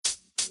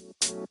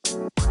Guys,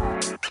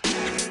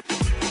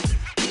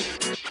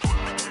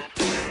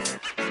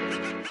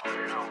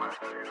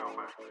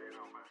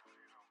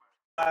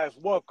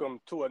 welcome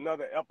to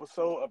another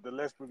episode of the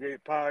Let's Brigade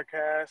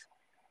podcast.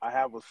 I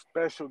have a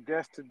special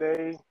guest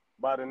today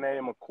by the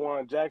name of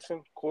Quan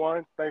Jackson.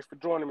 Quan, thanks for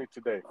joining me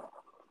today.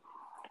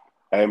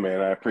 Hey man,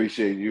 I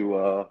appreciate you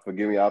for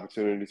giving me the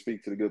opportunity to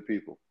speak to the good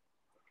people.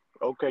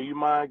 Okay, you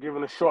mind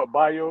giving a short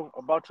bio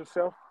about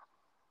yourself?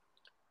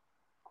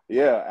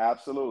 Yeah,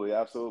 absolutely,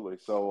 absolutely.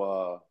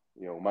 So,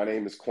 my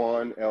name is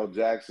Quan L.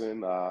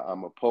 Jackson.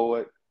 I'm a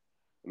poet,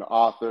 an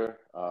author.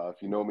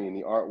 If you know me in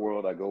the art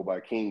world, I go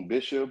by King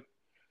Bishop.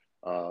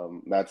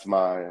 That's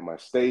my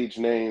stage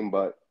name,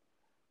 but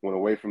when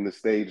away from the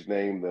stage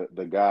name,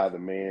 the guy, the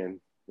man,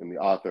 and the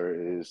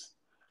author is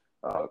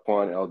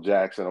Quan L.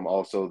 Jackson. I'm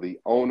also the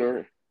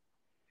owner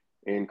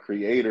and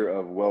creator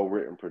of Well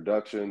Written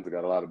Productions. I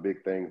got a lot of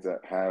big things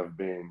that have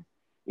been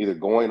either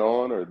going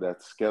on or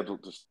that's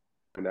scheduled to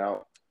come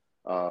out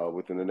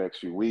within the next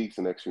few weeks,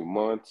 the next few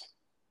months,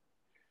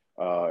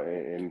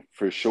 and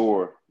for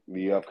sure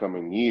the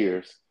upcoming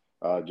years.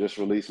 Just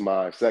released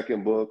my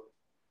second book.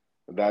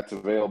 That's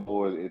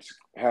available. It's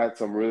had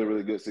some really,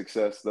 really good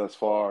success thus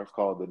far. It's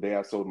called The Day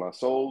I Sold My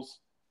Souls.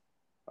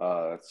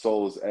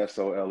 Souls,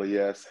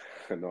 S-O-L-E-S.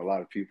 I know a lot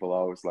of people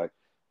are always like,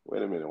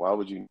 wait a minute, why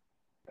would you?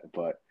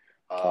 But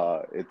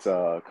it's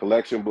a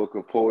collection book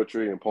of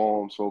poetry and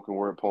poems, spoken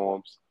word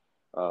poems,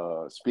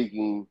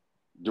 speaking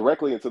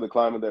directly into the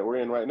climate that we're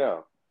in right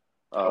now.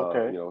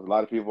 Okay. A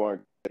lot of people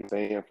aren't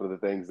saying for the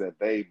things that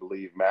they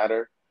believe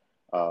matter.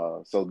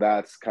 So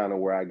that's kind of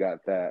where I got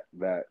that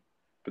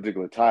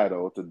particular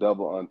title. It's a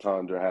double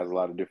entendre, has a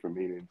lot of different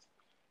meanings.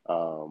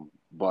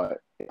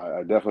 But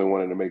I definitely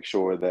wanted to make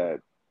sure that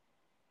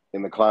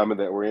in the climate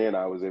that we're in,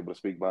 I was able to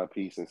speak my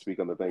piece and speak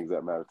on the things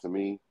that matter to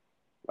me,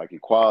 like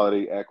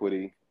equality,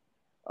 equity,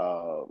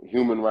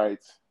 human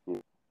rights,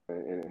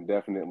 and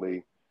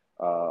definitely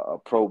a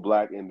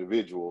pro-Black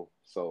individual.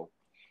 So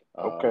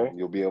Okay.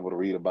 you'll be able to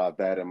read about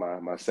that in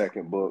my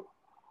second book,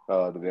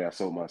 The Day I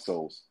Sold My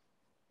Souls.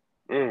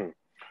 Mm.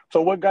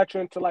 So what got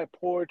you into like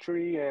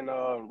poetry and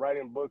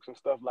writing books and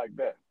stuff like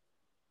that?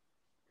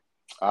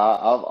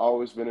 I've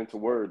always been into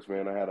words,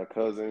 man. I had a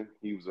cousin,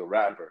 he was a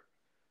rapper.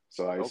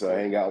 So I used to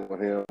Okay. hang out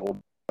with him,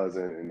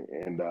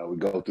 and we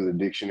go through the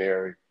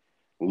dictionary,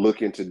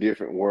 look into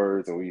different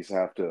words, and we used to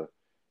have to,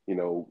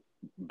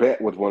 bet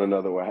with one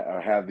another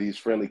or have these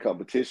friendly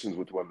competitions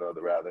with one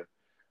another, rather,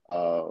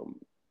 um,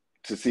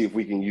 to see if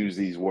we can use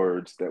these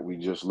words that we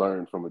just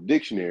learned from a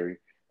dictionary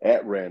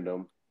at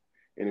random,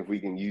 and if we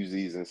can use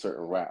these in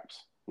certain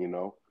raps.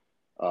 Mm.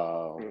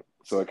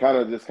 So it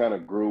kind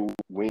of grew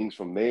wings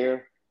from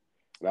there.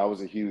 And I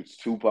was a huge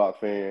Tupac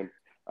fan.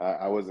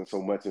 I wasn't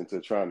so much into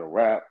trying to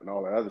rap and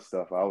all that other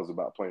stuff. I was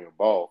about playing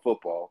ball,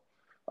 football.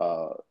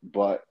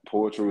 But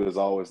poetry was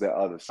always that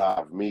other side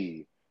of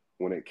me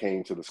when it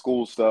came to the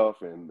school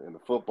stuff and the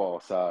football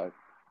side.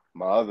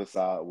 My other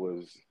side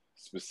was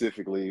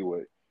specifically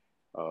with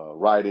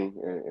writing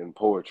and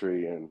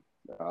poetry and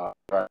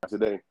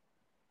today.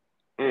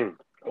 Mm.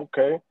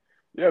 Okay.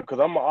 Yeah, because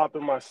I'm an author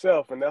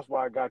myself, and that's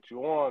why I got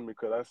you on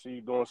because I see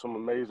you doing some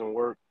amazing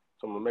work,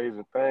 some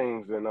amazing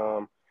things,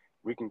 and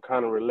we can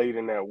kind of relate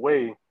in that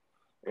way.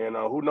 And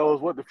who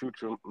knows what the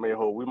future may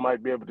hold? We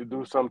might be able to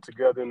do something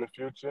together in the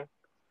future.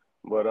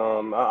 But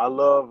I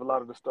love a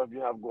lot of the stuff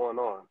you have going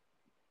on.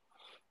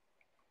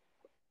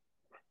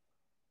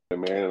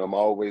 Man, and I'm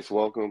always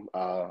welcome.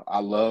 I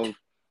love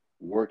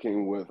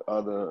working with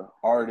other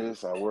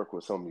artists. I work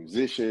with some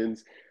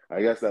musicians.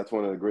 I guess that's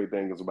one of the great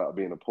things about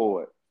being a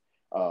poet.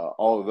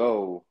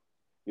 Although,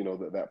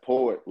 that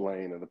poet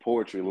lane or the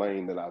poetry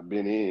lane that I've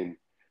been in,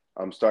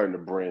 I'm starting to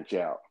branch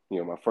out.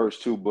 My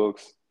first two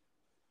books,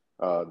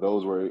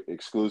 those were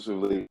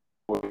exclusively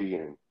poetry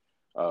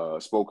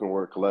and spoken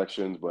word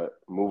collections. But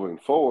moving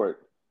forward,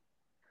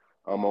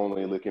 I'm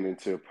only looking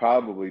into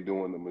probably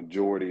doing the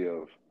majority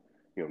of,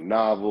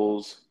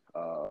 novels,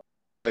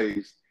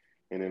 plays,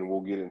 and then we'll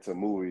get into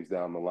movies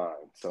down the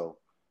line. So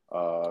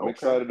I'm Okay.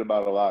 excited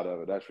about a lot of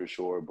it, that's for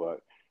sure.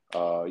 But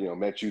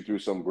met you through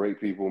some great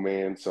people,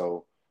 man.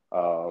 So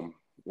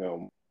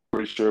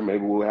pretty sure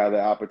maybe we'll have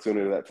that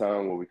opportunity at that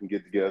time where we can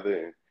get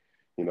together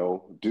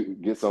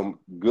and get some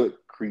good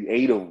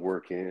creative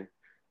work in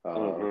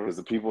Hmm. because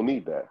the people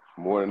need that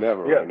more than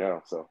ever Yeah. right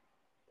now. So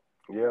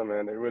Yeah,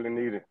 man. They really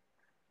need it.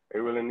 They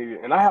really need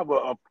it. And I have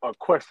a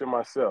question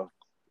myself.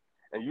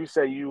 And you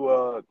say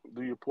you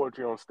do your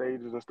poetry on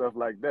stages and stuff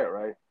like that,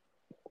 right?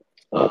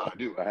 I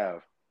do. I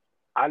have.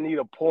 I need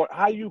a point.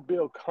 How you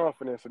build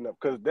confidence enough?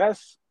 Because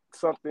that's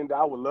something that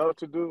I would love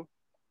to do.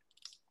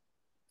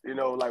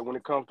 Like when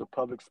it comes to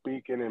public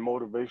speaking and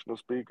motivational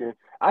speaking,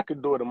 I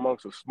could do it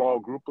amongst a small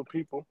group of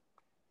people.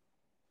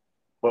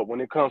 But when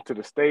it comes to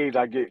the stage,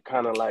 I get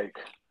kind of like,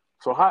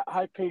 so how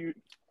can you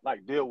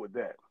like deal with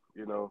that?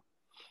 You know?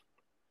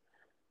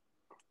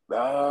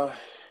 Uh,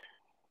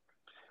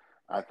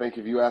 I think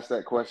if you ask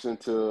that question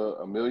to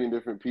a million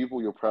different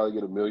people, you'll probably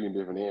get a million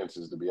different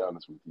answers, to be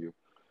honest with you.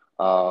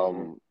 Hmm.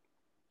 Um,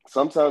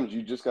 Sometimes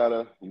you just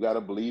gotta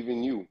believe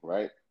in you,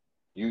 right?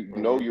 You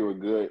know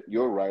Mm-hmm.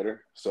 you're a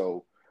writer,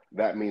 so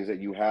that means that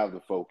you have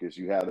the focus,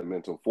 you have the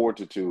mental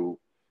fortitude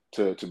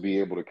to be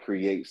able to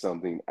create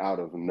something out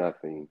of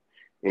nothing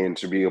and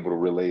to be able to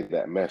relay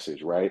that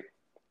message, right?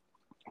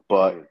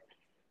 But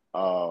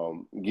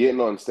Mm. getting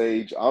on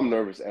stage, I'm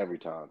nervous every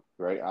time,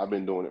 right? I've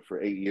been doing it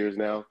for 8 years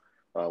now.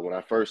 When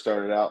I first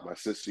started out, my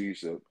sister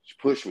used to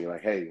push me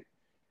like, hey,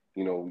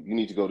 you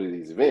need to go to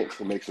these events.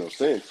 It makes no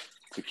sense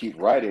to keep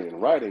writing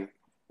and writing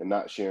and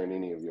not sharing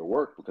any of your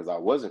work, because I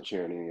wasn't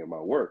sharing any of my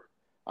work.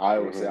 I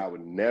would say Mm-hmm. I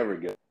would never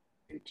get on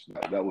stage.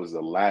 That was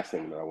the last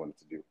thing that I wanted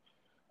to do,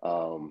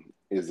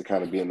 is to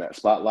kind of be in that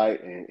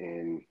spotlight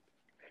and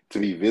to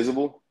be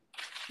visible.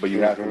 But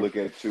you have to Mm-hmm. look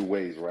at it two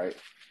ways, right?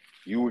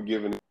 You were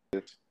given a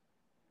gift.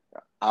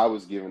 I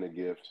was given a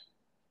gift.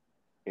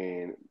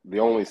 And the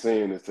only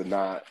saying is to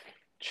not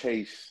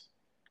chase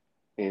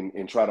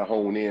and try to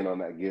hone in on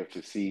that gift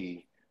to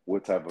see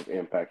what type of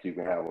impact you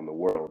can have on the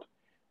world.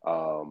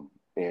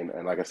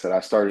 And like I said, I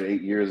started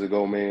 8 years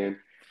ago, man.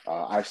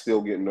 I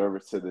still get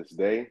nervous to this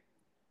day,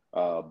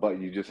 but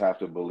you just have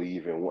to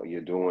believe in what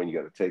you're doing. You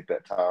got to take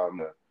that time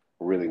to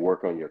really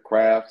work on your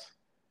craft,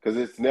 because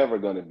it's never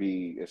going to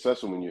be,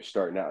 especially when you're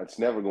starting out, it's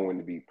never going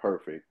to be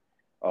perfect.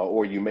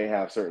 Or you may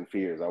have certain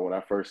fears. When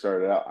I first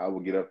started out, I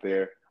would get up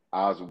there,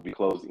 eyes would be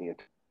closed the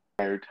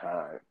entire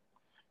time.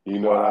 You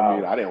know what I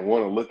mean? Wow. I didn't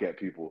want to look at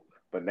people,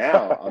 but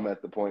now I'm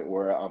at the point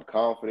where I'm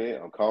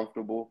confident, I'm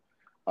comfortable,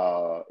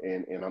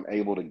 and I'm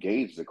able to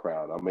gauge the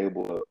crowd. I'm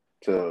able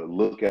to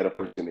look at a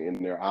person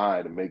in their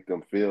eye to make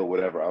them feel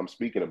whatever I'm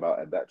speaking about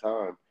at that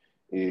time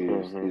is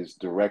Mm-hmm. is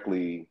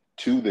directly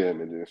to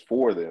them and is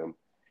for them.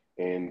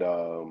 And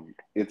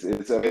it's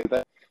a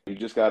thing. You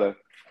just gotta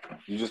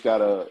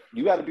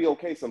you gotta be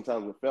okay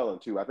sometimes with failing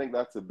too. I think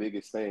that's the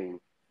biggest thing.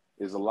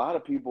 Is a lot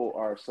of people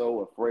are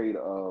so afraid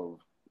of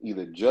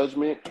either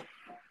judgment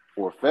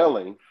or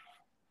failing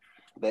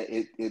that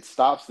it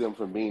stops them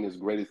from being as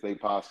great as they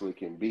possibly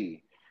can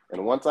be.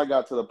 And once I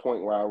got to the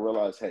point where I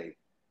realized, hey,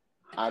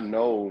 I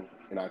know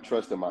and I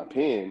trust in my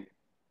pen,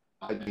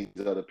 I need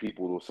other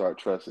people to start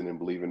trusting and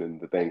believing in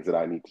the things that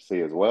I need to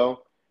say as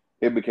well.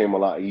 It became a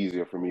lot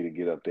easier for me to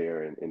get up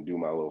there and do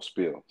my little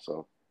spiel.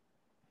 So,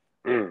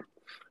 Mm.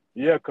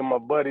 Yeah, cause my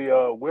buddy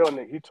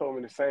Wilnick, he told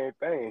me the same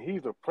thing. And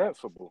he's a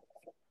principal.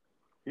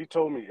 He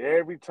told me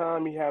every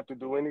time he have to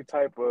do any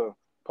type of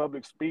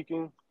public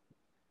speaking,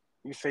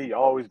 he say he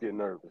always get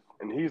nervous.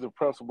 And he's a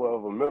principal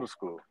of a middle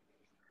school.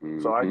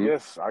 So I mm-hmm.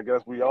 guess I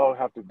guess we all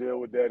have to deal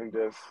with that and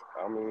just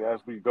I mean, as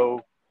we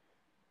go,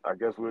 I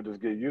guess we'll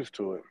just get used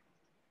to it.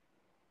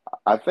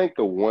 I think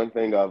the one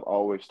thing I've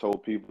always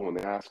told people when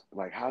they ask,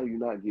 like, how do you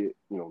not get,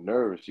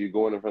 nervous? You're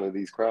going in front of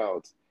these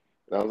crowds.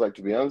 And I was like,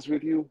 to be honest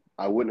with you,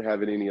 I wouldn't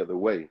have it any other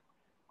way.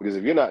 Because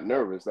if you're not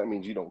nervous, that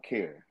means you don't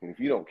care. And if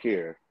you don't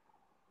care,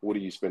 what are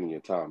you spending your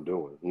time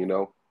doing?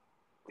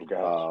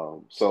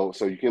 Gotcha. So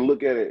you can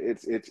look at it.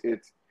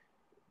 It's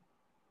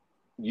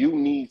you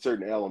need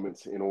certain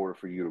elements in order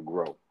for you to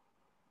grow.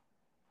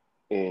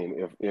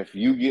 And if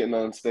you getting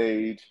on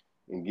stage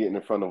and getting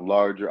in front of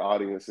larger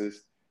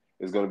audiences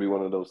is going to be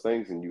one of those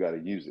things, and you got to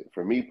use it.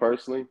 For me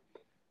personally,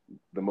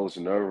 the most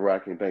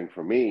nerve-wracking thing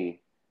for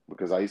me,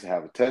 because I used to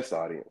have a test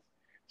audience.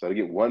 So to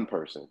get one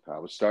person, I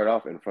would start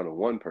off in front of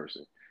one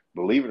person.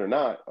 Believe it or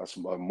not,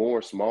 a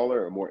more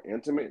smaller, a more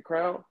intimate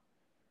crowd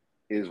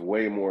is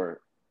way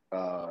more.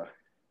 Uh,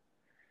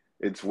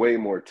 it's way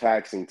more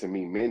taxing to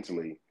me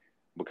mentally,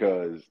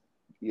 because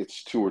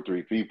it's two or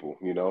three people,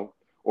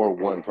 or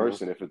one Mm-hmm.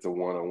 person if it's a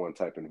one-on-one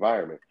type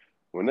environment.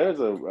 When there's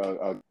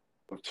a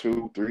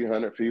two,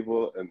 300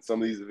 people in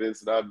some of these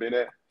events that I've been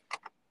at,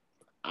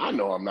 I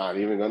know I'm not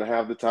even going to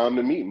have the time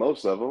to meet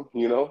most of them.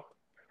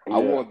 I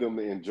Yeah. want them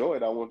to enjoy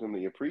it. I want them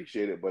to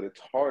appreciate it, but it's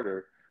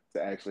harder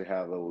to actually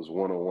have those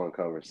one-on-one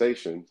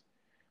conversations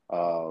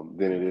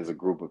than it is a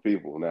group of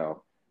people.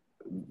 Now,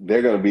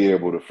 they're going to be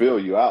able to fill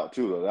you out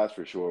too, though. That's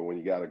for sure. When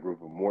you got a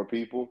group of more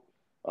people,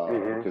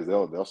 Mm-hmm. because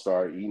they'll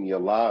start eating you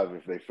alive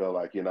if they feel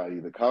like you're not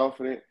either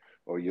confident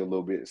or you're a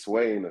little bit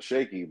swaying or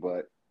shaky.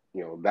 But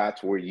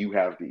that's where you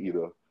have to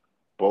either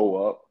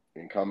bow up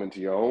and come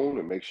into your own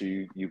and make sure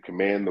you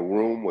command the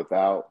room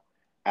without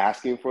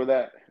asking for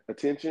that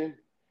attention,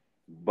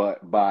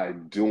 but by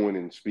doing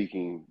and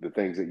speaking the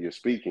things that you're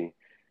speaking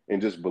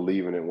and just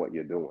believing in what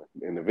you're doing.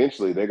 And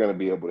eventually they're going to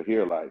be able to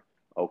hear, like,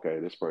 okay,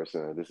 this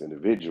person or this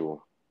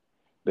individual,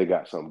 they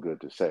got something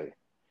good to say.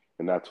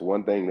 And that's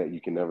one thing that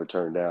you can never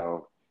turn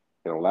down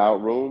in a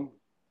loud room.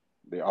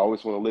 They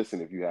always want to listen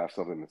if you have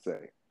something to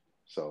say.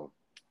 So,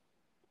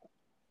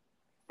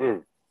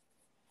 Mm.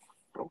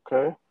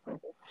 Okay.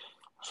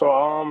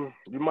 So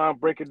you mind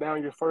breaking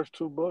down your first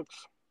two books?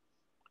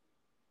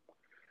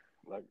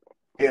 Like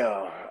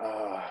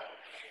yeah,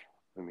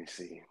 let me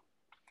see.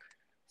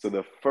 So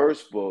the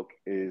first book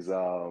is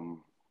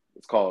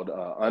it's called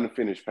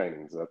Unfinished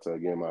Paintings. That's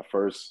again my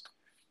first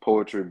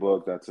poetry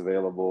book that's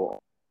available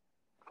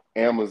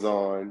on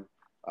Amazon.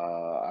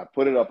 I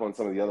put it up on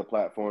some of the other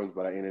platforms,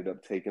 but I ended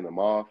up taking them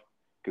off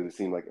because it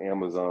seemed like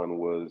Amazon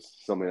was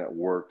something that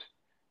worked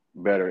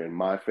better in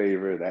my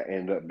favor. That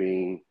ended up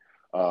being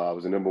I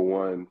was the number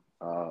one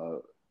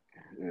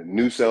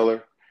new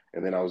seller,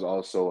 and then I was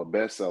also a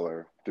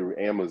bestseller through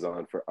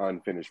Amazon for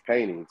Unfinished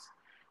Paintings.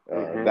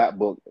 That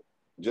book,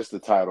 just the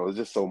title, is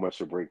just so much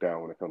to break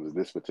down when it comes to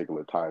this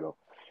particular title.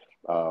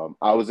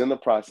 I was in the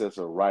process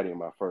of writing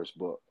my first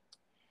book,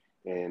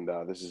 and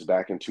this is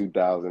back in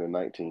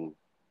 2019.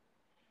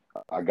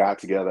 I got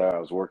together. I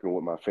was working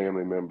with my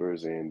family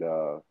members, and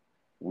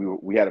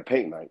we had a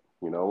paint night,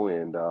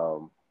 and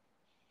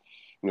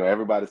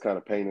everybody's kind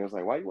of painting. It's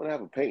like, why you want to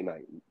have a paint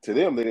night? To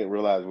them, they didn't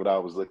realize what I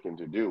was looking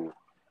to do.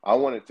 I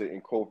wanted to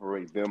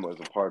incorporate them as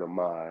a part of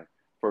my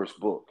first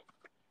book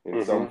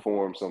in some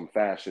form, some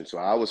fashion. So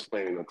I was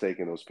planning on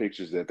taking those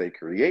pictures that they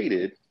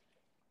created,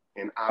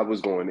 and I was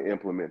going to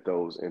implement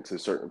those into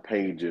certain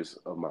pages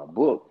of my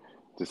book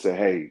to say,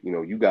 hey,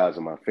 you guys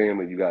are my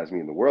family. You guys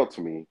mean the world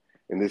to me.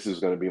 And this is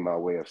going to be my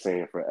way of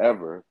saying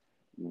forever,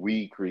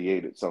 we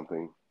created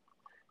something,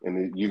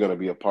 and you're going to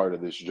be a part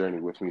of this journey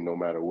with me no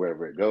matter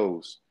wherever it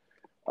goes.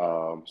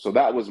 So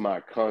that was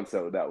my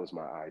concept. That was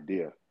my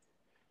idea.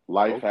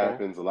 Life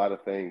happens. A lot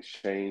of things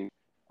change.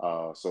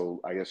 So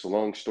I guess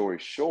long story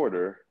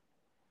shorter,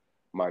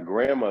 my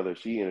grandmother,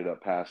 she ended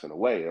up passing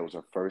away. It was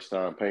her first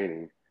time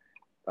painting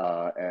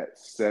at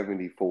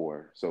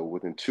 74. So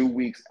within 2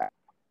 weeks,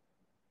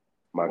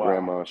 my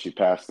grandma, she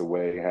passed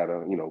away, had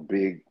a,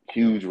 big,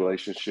 huge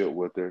relationship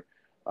with her.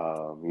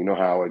 You know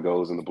how it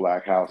goes in the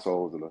Black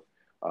households and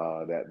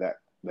that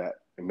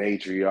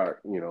matriarch,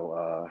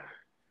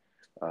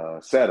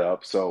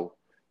 setup. So,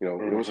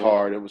 it was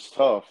hard. It was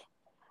tough.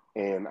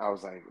 And I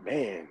was like,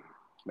 man,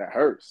 that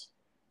hurts.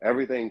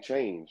 Everything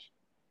changed.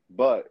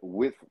 But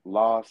with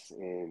loss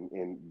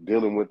and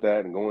dealing with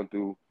that and going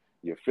through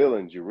your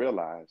feelings, you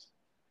realize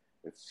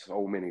it's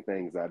so many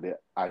things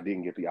I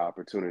didn't get the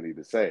opportunity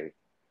to say.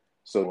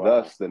 So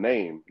thus the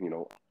name,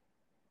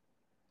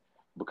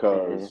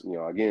 because,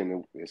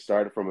 again, it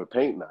started from a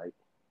paint night.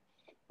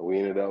 We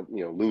ended up,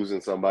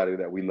 losing somebody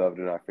that we loved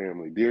in our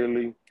family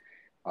dearly.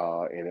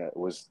 And it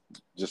was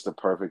just a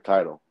perfect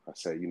title. I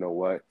said, you know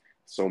what?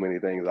 So many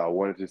things I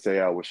wanted to say,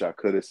 I wish I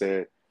could have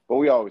said, but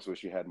we always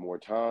wish we had more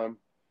time.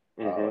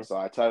 So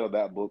I titled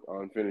that book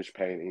Unfinished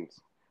Paintings.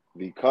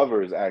 The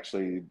cover is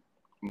actually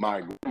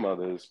my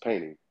grandmother's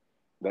painting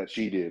that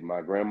she did.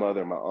 My grandmother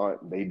and my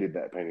aunt, they did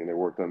that painting. They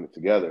worked on it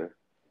together.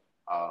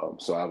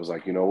 So I was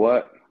like, you know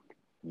what?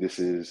 This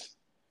is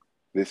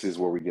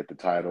where we get the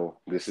title.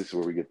 This is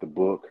where we get the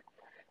book.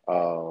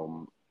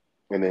 And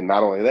then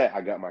not only that, I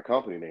got my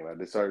company name. I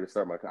decided to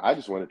start I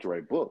just wanted to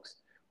write books,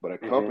 but a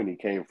company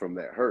came from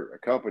that hurt. A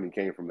company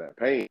came from that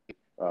pain,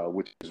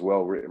 which is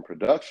Well Written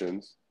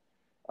Productions.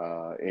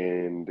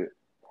 And,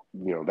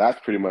 that's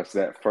pretty much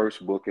that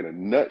first book in a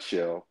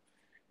nutshell.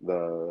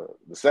 The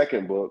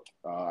second book,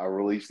 I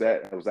released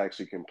that. It was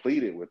actually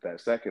completed with that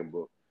second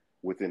book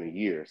within a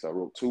year. So I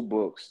wrote 2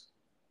 books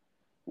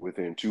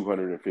within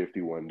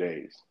 251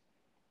 days.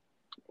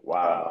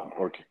 Wow.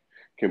 Or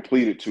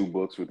completed 2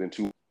 books within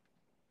 2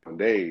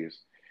 days.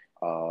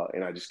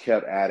 And I just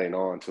kept adding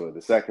on to it.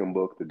 The second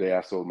book, The Day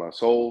I Sold My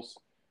Souls,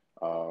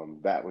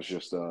 that was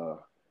just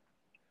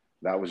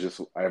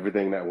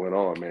everything that went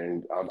on,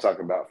 man. I'm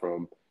talking about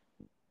from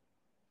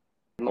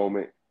the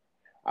moment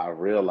I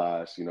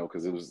realized,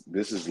 because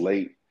this is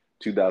late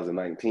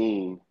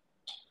 2019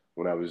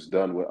 when I was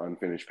done with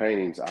Unfinished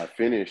Paintings. I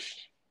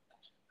finished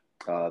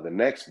the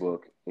next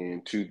book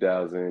in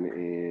 2000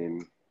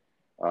 and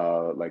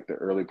like the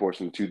early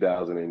portion of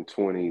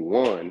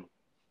 2021.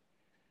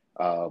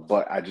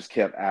 But I just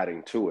kept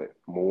adding to it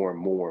more and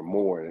more and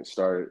more. And it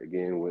started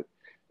again with,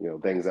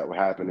 things that were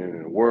happening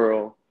in the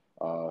world,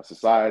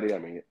 society. I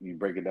mean, you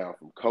break it down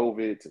from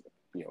COVID to,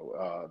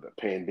 the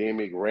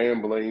pandemic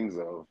ramblings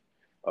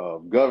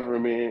of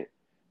government,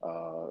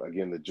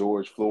 again, the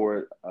George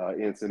Floyd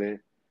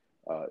incident,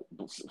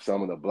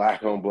 some of the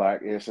black on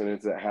black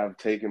incidents that have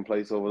taken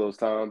place over those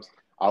times.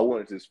 I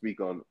wanted to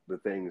speak on the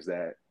things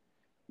that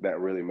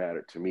really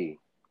mattered to me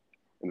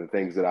and the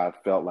things that I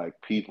felt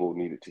like people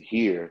needed to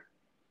hear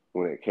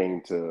when it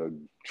came to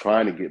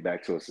trying to get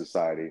back to a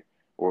society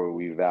where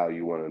we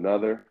value one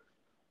another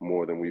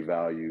more than we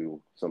value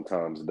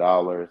sometimes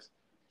dollars,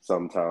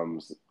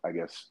 sometimes, I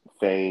guess,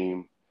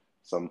 fame,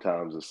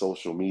 sometimes the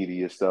social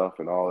media stuff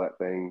and all that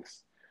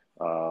things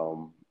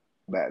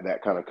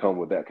that kind of come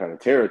with that kind of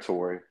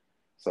territory.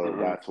 So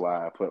that's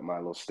why I put my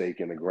little stake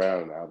in the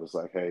ground. And I was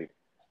like, hey,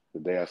 The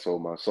Day I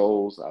Sold My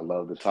Souls. I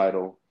love the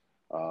title.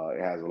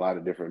 It has a lot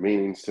of different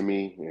meanings to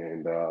me.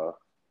 And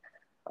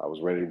I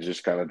was ready to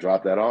just kind of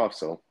drop that off.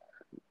 So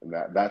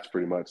that's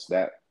pretty much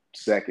that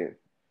second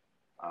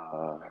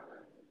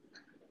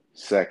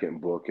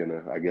book in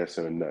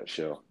a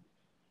nutshell.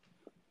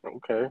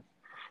 Okay.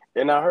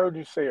 And I heard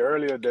you say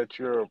earlier that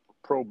you're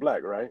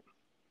pro-black, right?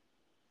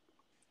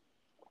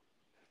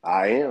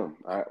 I am.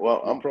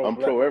 I'm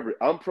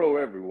pro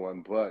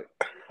everyone, but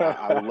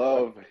I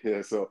love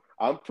So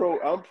I'm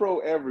pro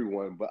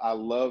everyone, but I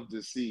love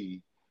to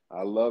see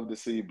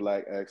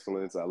Black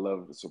excellence. I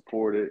love to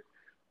support it.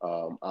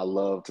 I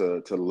love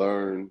to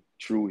learn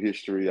true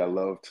history. I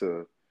love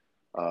to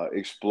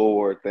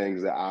explore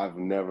things that I've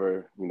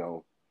never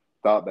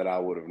thought that I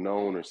would have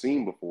known or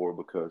seen before,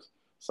 because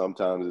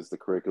sometimes it's the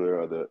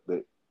curricular or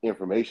the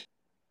information.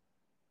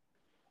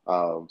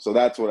 So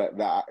that's what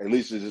at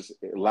least to just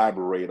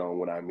elaborate on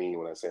what I mean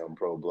when I say I'm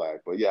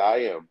pro-black. But yeah, I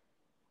am.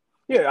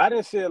 Yeah, I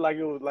didn't say it like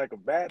it was like a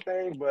bad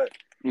thing, but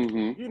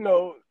Mm-hmm. you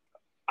know,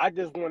 I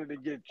just wanted to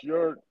get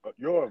your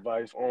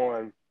advice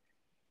on,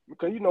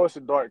 because you know it's a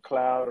dark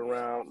cloud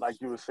around, like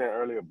you were saying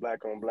earlier,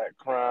 black on black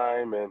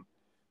crime and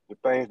the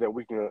things that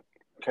we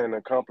can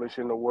accomplish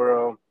in the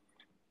world.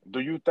 Do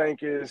you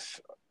think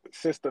it's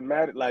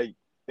systematic, like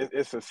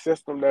it's a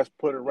system that's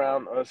put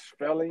around us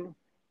failing,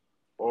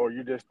 or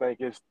you just think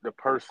it's the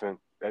person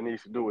that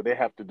needs to do what they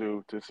have to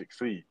do to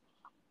succeed?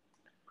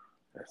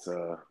 That's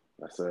a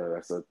that's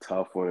a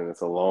tough one, and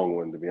it's a long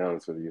one, to be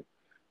honest with you.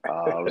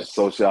 I was a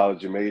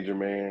sociology major,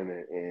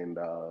 man, and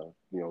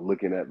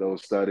looking at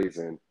those studies,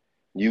 and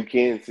you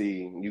can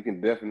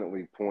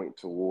definitely point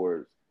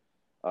towards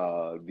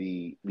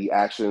the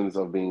actions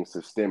of being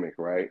systemic,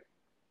 right?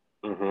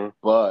 Mm-hmm.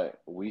 But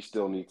we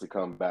still need to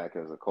come back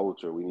as a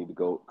culture. We need to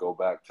go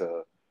back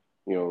to,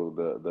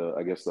 the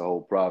I guess the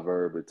whole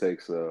proverb, it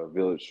takes a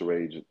village to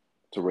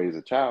raise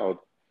a child.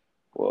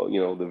 Well,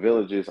 the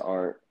villages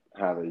aren't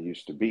how they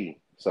used to be.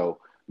 So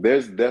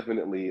there's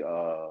definitely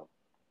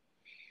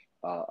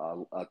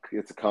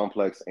it's a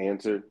complex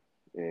answer,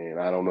 and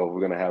I don't know if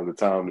we're gonna have the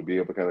time to be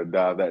able to kind of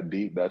dive that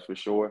deep. That's for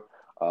sure.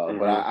 But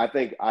Mm-hmm. I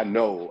think I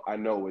know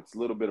it's a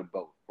little bit of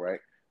both, right?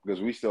 Because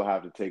we still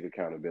have to take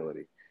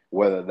accountability,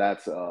 whether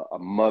that's a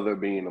mother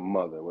being a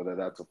mother, whether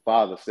that's a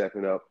father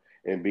stepping up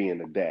and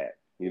being a dad.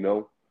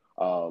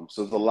 So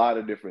there's a lot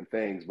of different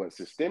things, but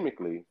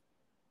systemically,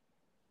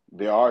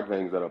 there are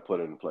things that are put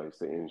in place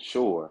to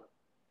ensure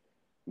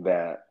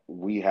that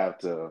we have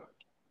to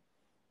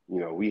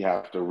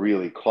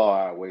really claw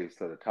our ways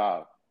to the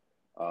top,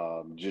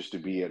 just to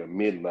be at a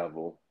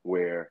mid-level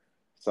where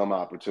some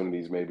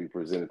opportunities may be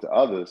presented to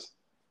others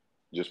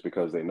just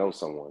because they know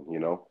someone.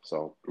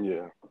 So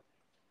Yeah.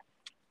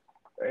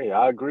 Hey,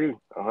 I agree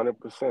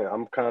 100%.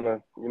 I'm kind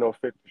of,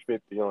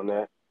 50-50 on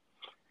that.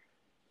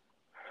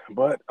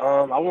 But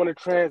I want to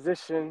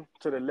transition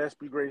to the Let's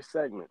Be Great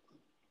segment.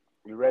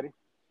 You ready?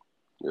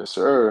 yes,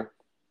 sir.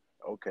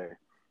 Okay.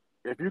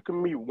 If you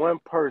can meet one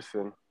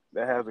person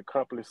that has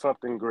accomplished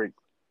something great,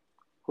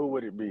 who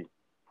would it be?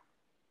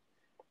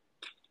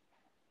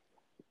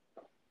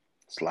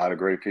 It's a lot of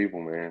great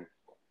people, man.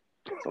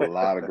 It's a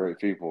lot of great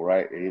people,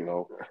 right?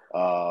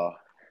 Uh,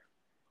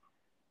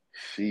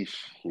 sheesh.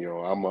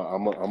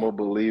 I'm a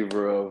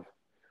believer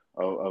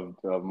of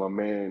my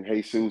man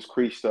Jesus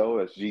Cristo,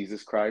 as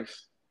Jesus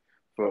Christ,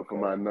 for Okay.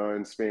 my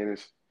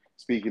non-Spanish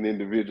speaking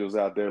individuals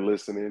out there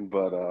listening.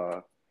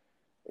 But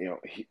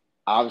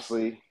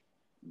obviously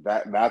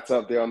that's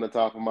up there on the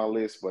top of my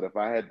list. But if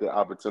I had the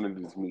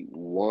opportunity to meet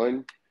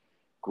one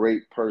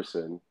great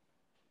person,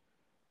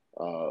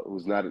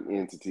 who's not an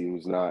entity,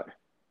 who's not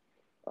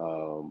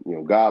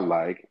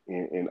godlike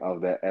and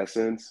of that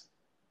essence,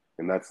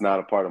 and that's not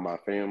a part of my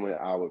family,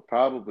 I would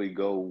probably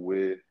go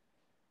with,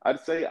 I'd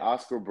say,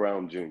 Oscar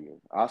Brown Jr.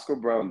 Oscar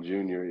Brown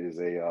Jr. is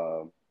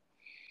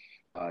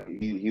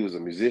he was a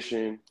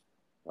musician.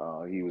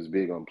 He was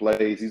big on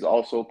plays. He's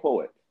also a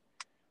poet.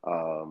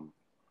 Um,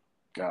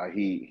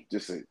 he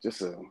just a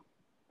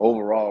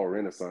overall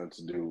Renaissance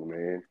dude,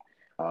 man.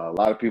 A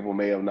lot of people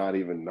may have not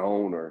even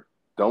known or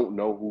don't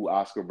know who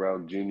Oscar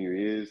Brown Jr.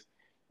 is.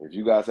 If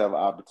you guys have an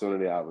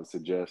opportunity, I would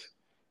suggest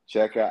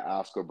check out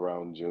Oscar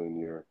Brown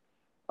Jr.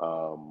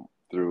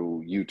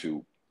 Through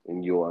YouTube,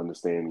 and you'll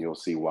understand. You'll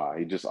see why.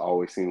 He just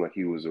always seemed like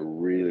he was a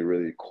really,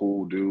 really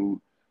cool dude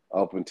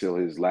up until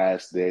his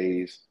last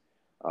days.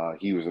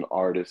 He was an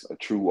artist, a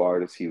true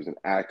artist. He was an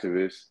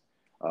activist.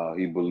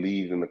 He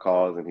believed in the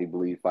cause, and he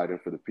believed fighting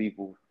for the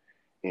people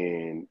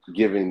and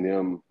giving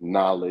them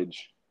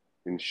knowledge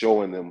and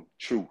showing them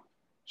truth,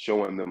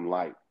 showing them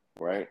light,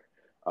 right?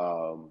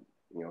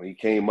 He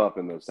came up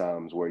in those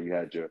times where you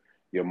had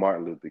your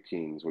Martin Luther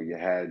Kings, where you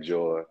had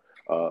your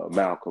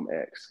Malcolm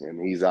X, and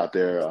he's out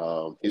there.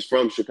 He's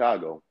from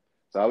Chicago.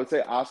 So I would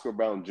say Oscar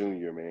Brown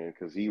Jr., man,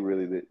 because he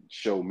really did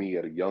show me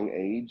at a young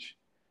age.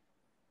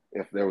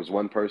 If there was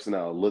one person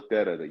I looked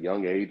at a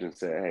young age and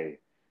said, hey,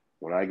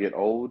 when I get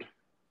old,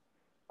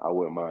 I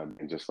wouldn't mind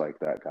being just like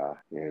that guy.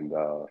 And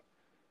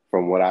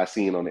from what I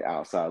seen on the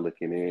outside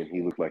looking in,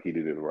 he looked like he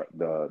did it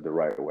the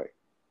right way.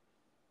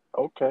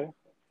 Okay.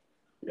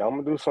 Yeah, I'm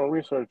gonna do some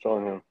research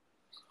on him.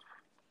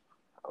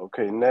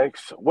 Okay,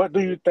 next. What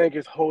do you think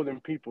is holding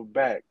people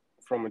back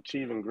from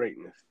achieving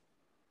greatness?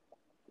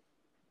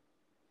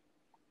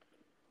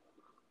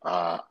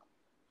 Uh,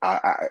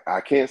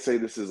 I can't say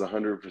this is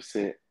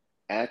 100%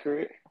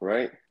 accurate,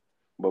 right?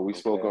 But we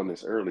spoke Okay. on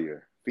this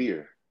earlier.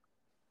 Fear.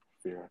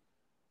 Fear.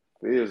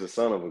 Fear is a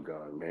son of a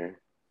gun, man.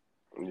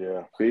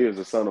 Yeah. Fear is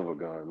a son of a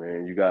gun,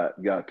 man. You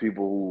got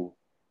people who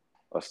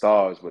are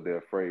stars, but they're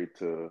afraid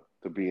to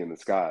be in the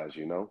skies.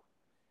 And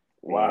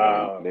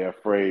Wow. they're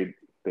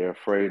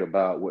afraid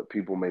about what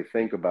people may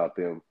think about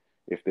them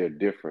if they're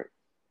different.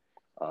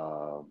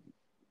 Um,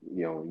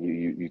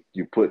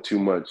 you put too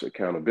much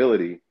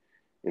accountability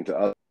into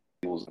others.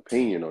 people's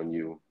opinion on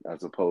you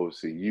as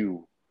opposed to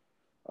you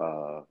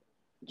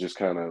just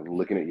kind of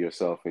looking at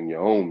yourself in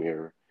your own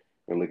mirror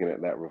and looking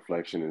at that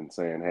reflection and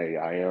saying, hey,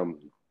 I am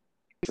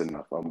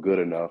enough. I'm good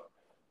enough.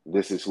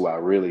 This is who I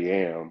really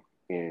am.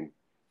 And,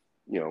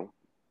 you know,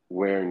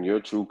 wearing your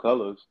true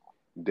colors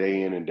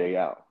day in and day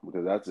out,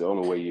 because that's the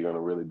only way you're going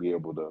to really be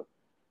able to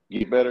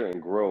get better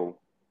and grow.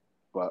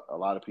 But a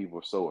lot of people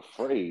are so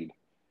afraid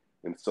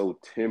and so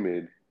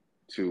timid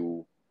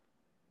to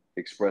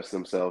express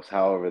themselves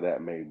however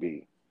that may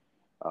be.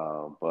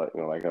 But,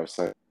 you know, like I was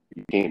saying,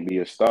 you can't be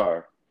a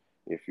star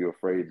if you're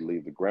afraid to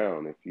leave the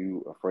ground, if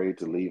you're afraid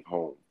to leave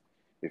home,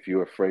 if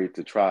you're afraid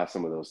to try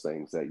some of those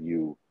things that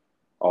you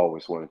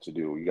always wanted to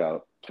do. You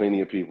got plenty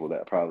of people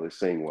that probably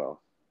sing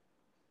well,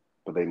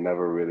 but they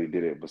never really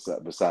did it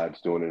besides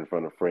doing it in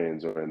front of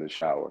friends or in the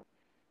shower.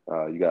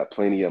 You got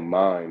plenty of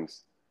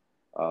minds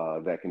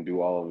that can do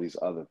all of these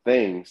other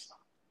things,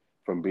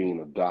 from being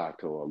a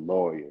doctor or a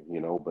lawyer, you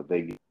know, but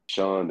they get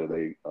shunned or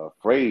they are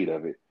afraid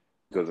of it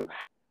because of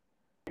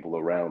people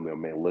around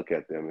them may look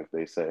at them if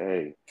they say,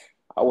 hey,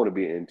 I want to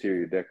be an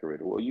interior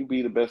decorator. Well, you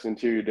be the best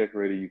interior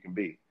decorator you can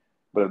be.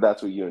 But if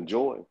that's what you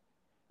enjoy,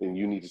 then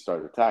you need to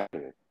start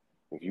attacking it.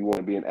 If you want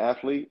to be an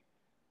athlete,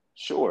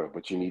 sure,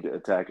 but you need to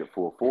attack it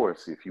full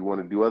force. If you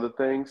want to do other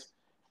things,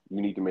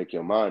 you need to make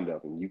your mind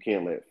up, and you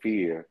can't let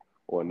fear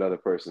or another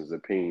person's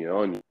opinion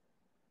on you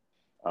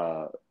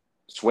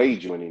sway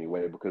you in any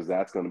way, because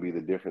that's going to be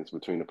the difference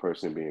between a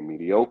person being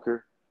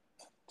mediocre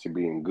to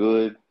being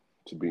good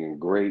to being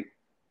great.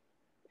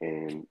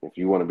 And if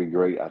you want to be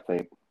great, I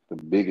think the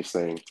biggest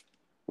thing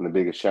and the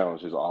biggest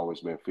challenge has always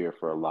been fear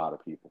for a lot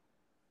of people.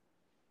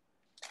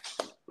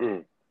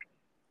 Man,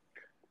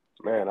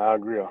 I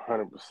agree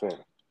 100%.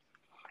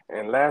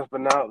 And last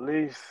but not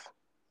least,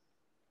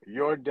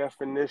 your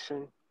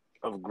definition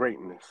of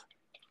greatness.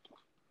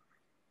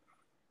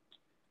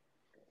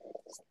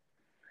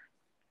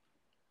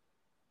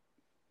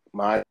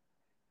 I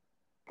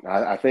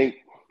think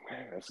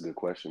that's a good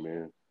question,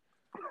 man.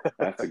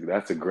 That's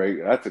a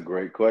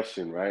great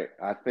question, right?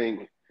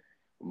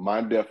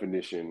 My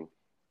definition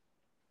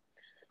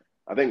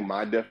of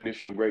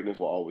greatness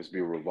will always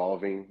be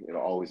revolving. It'll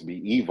always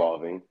be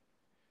evolving,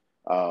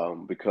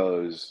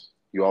 because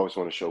you always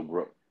want to show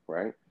growth,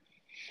 right?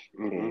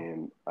 Mm-hmm.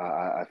 And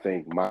I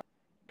think my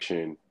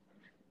definition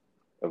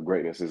of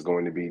greatness is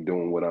going to be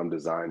doing what I'm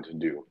designed to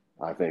do.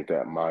 I think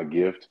that my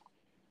gift,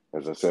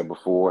 as I said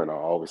before, and I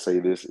always say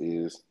this,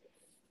 is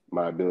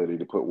my ability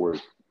to put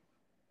words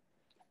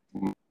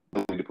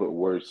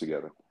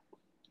together,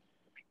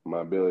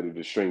 my ability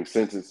to string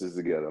sentences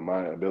together,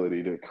 my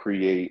ability to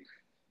create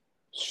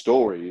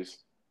stories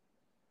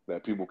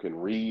that people can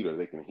read or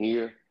they can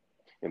hear,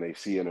 and they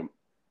see them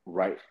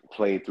right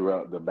played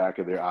throughout the back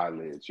of their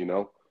eyelids, you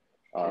know.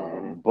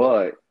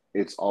 But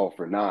it's all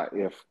for naught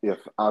if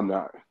I'm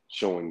not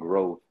showing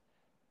growth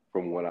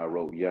from what I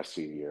wrote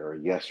yesterday or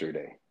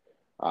yesterday.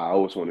 I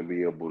always want to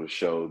be able to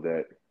show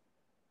that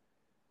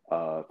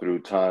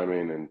through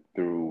timing and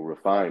through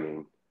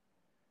refining,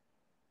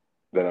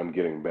 that I'm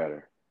getting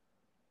better,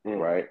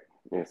 right?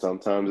 And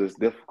sometimes it's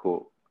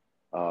difficult,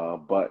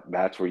 but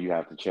that's where you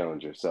have to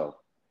challenge yourself.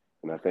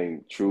 And I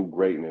think true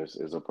greatness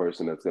is a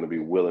person that's going to be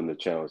willing to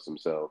challenge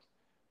themselves,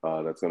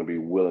 that's going to be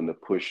willing to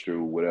push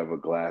through whatever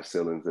glass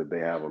ceilings that they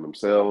have on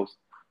themselves,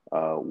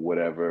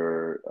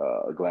 whatever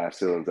glass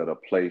ceilings that are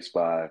placed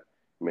by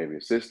maybe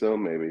a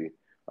system, maybe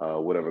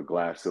whatever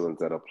glass ceilings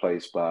that are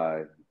placed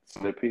by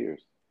their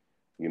peers,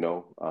 you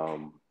know.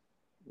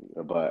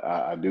 But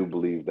I do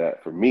believe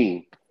that for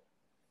me,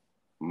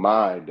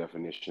 my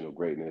definition of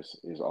greatness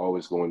is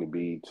always going to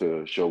be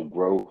to show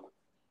growth,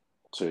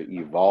 to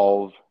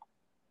evolve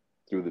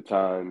through the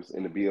times,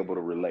 and to be able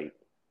to relate,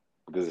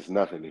 because it's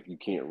nothing if you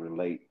can't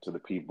relate to the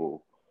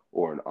people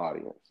or an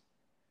audience.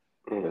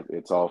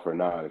 It's all for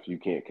naught if you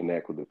can't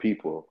connect with the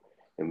people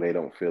and they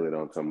don't feel it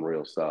on some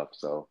real stuff.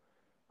 So,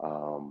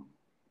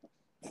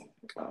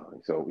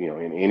 you know,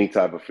 in any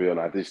type of field,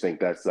 I just think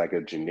that's like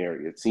a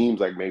generic, it seems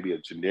like maybe a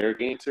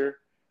generic answer,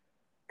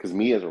 because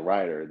me as a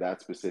writer,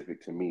 that's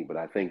specific to me, but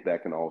I think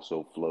that can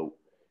also float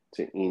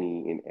to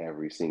any and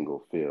every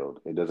single field.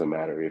 It doesn't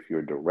matter if you're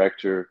a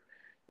director,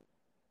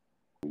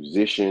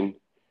 musician,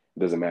 it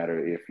doesn't matter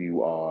if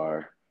you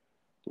are,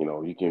 you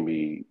know, you can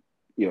be,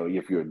 you know,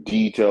 if you're a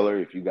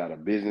detailer, if you got a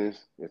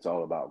business, it's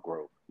all about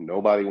growth.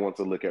 Nobody wants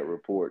to look at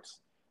reports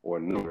or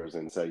numbers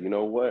and say, you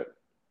know what,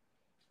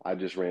 I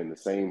just ran the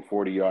same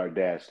 40-yard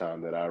dash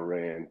time that I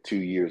ran 2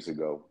 years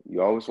ago.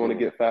 You always want to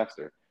get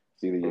faster.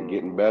 It's either you're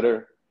getting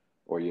better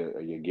or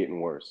you're getting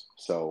worse.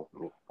 So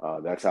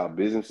that's how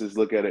businesses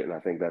look at it, and I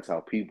think that's how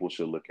people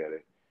should look at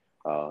it.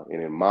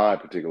 And in my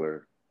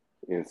particular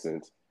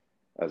instance,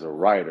 as a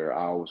writer,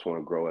 I always want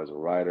to grow as a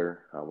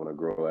writer. I want to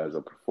grow as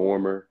a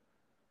performer.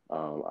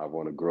 I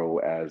want to grow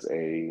as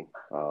an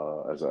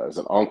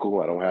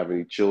uncle. I don't have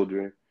any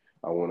children.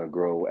 I want to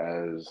grow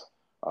as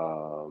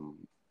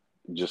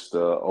just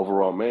an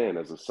overall man,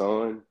 as a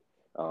son,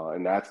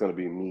 and that's going to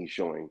be me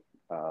showing,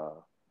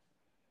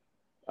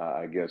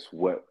 I guess,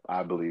 what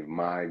I believe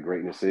my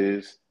greatness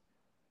is,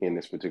 in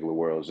this particular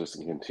world is just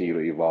to continue to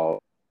evolve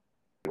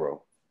and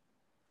grow.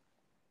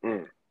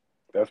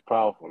 That's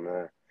powerful,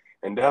 man.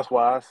 And that's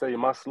why I say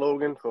my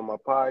slogan for my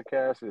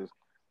podcast is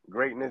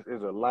greatness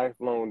is a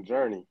lifelong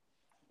journey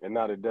and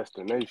not a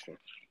destination.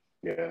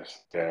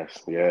 Yes.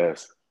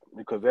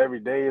 Because every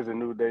day is a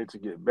new day to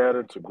get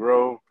better, to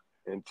grow,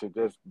 and to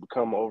just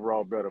become an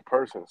overall better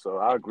person. So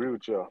I agree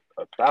with you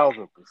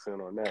 1,000%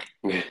 on that.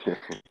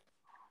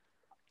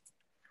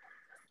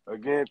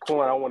 Again,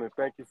 Quan, I want to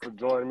thank you for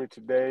joining me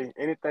today.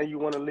 Anything you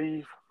want to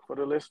leave for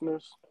the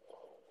listeners?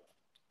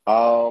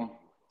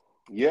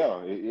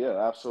 Yeah,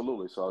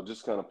 absolutely. So I'll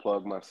just kind of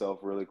plug myself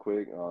really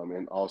quick.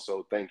 And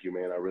also thank you,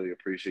 man. I really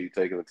appreciate you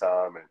taking the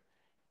time and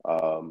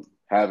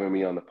having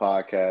me on the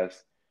podcast.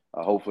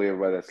 Hopefully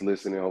everybody that's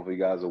listening, hopefully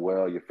you guys are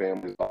well, your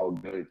family's all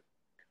good.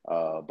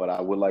 But I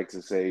would like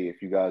to say,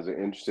 if you guys are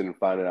interested in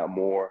finding out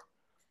more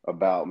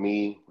about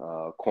me,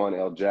 Quan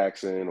L.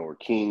 Jackson or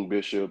King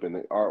Bishop in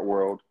the art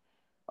world,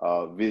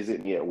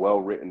 visit me at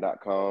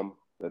wellwritten.com.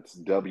 That's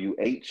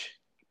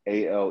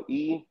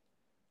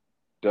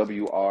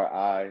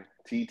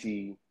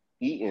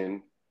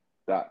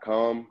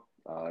WHALEWRITTEN.com.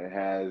 It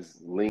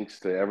has links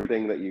to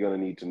everything that you're going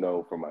to need to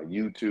know, from my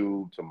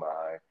YouTube to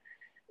my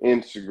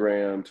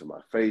Instagram to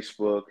my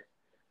Facebook.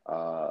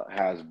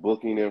 Has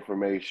booking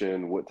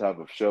information, what type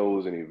of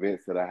shows and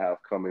events that I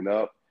have coming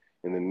up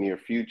in the near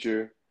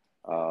future.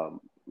 I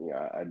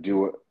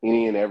do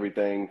any and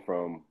everything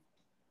from,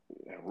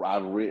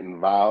 I've written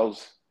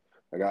vows.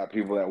 I got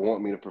people that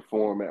want me to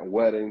perform at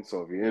weddings.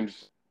 So if you're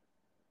interested,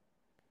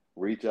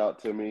 reach out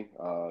to me.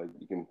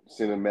 You can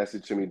send a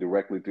message to me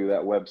directly through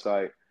that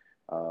website.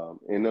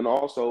 And then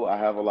also I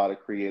have a lot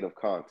of creative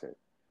content,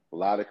 a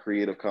lot of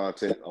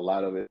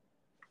it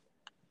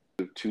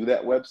to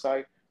that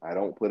website. I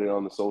don't put it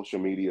on the social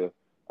media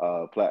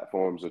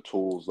platforms or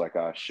tools like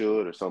I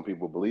should, or some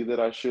people believe that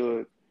I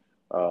should.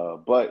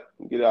 But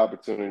you get an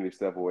opportunity to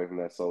step away from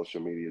that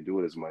social media, do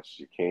it as much as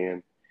you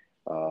can,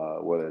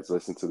 whether it's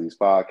listening to these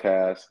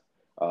podcasts,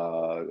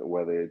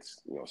 whether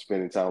it's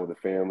spending time with the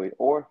family,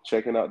 or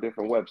checking out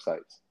different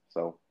websites.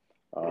 So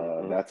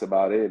that's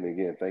about it. And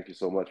again, thank you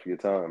so much for your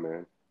time,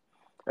 man.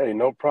 Hey,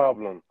 no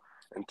problem.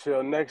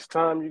 Until next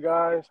time, you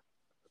guys,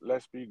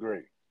 let's be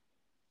great.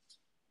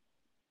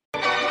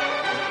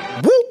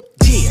 Woo!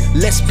 Yeah,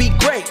 let's be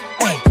great.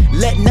 Hey,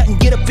 let nothing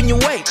get up in your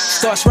way.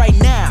 Starts right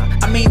now,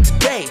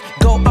 today.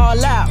 Go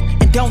all out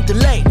and don't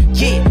delay.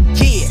 Yeah,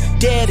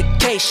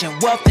 dedication,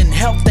 wealth and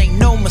health ain't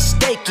no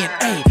mistaking.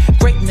 Hey,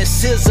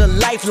 greatness is a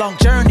lifelong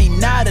journey,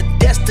 not a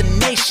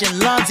destination.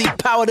 Lonzy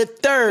Power the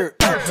Third.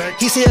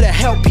 He's here to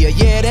help you,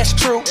 yeah, that's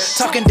true.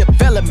 Talking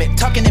development,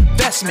 talking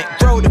investment.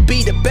 Grow to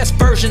be the best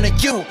version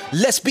of you.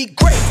 Let's be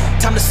great.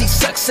 Time to see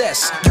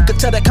success. You can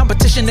tell the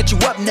competition that you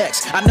up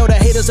next. I know the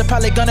haters are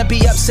probably gonna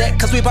be upset,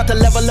 cause we about to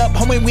level up,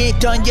 homie, we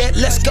ain't done yet.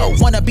 Let's go.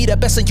 Wanna be the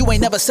best and you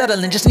ain't never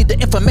settling. Just need the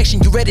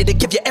information, you ready to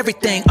give you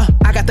everything.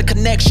 I got the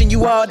connection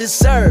you all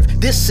deserve.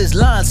 This is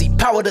Lonzy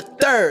Power the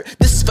Third.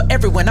 This is for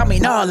everyone,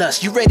 all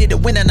us. You ready to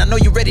win and I know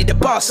you ready to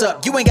boss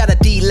up. You ain't got a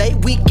delay,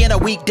 weekend or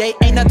weekday.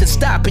 Ain't nothing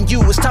stopping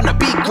you, it's time to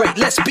be great.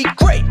 Let's be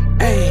great.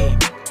 Hey,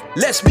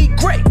 let's be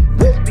great.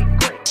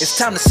 It's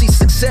time to see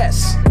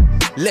success.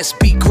 Let's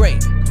be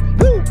great.